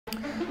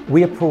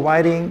we are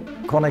providing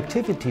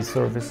connectivity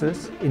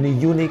services in a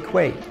unique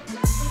way.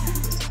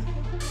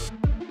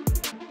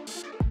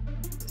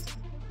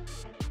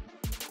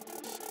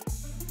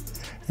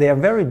 There are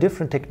very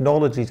different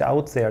technologies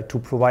out there to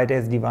provide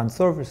SD-WAN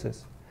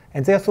services,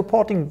 and they are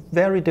supporting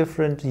very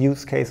different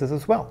use cases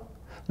as well.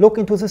 Look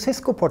into the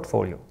Cisco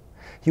portfolio.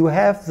 You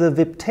have the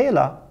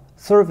Viptela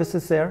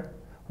services there,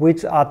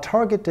 which are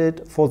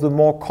targeted for the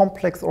more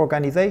complex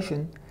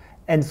organization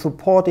and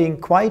supporting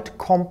quite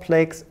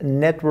complex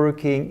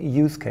networking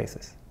use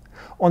cases.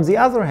 On the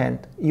other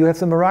hand, you have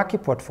the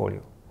Meraki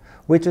portfolio,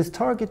 which is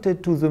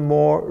targeted to the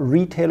more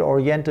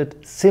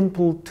retail-oriented,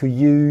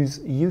 simple-to-use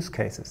use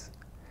cases.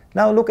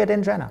 Now look at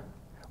ngena.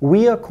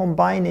 We are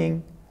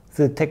combining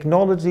the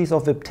technologies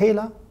of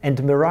Viptela and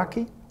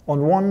Meraki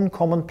on one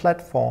common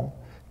platform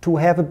to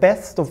have a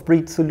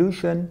best-of-breed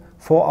solution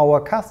for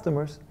our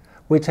customers,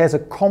 which has a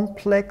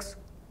complex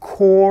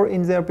core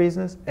in their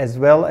business as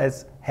well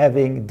as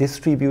having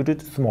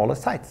distributed smaller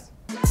sites.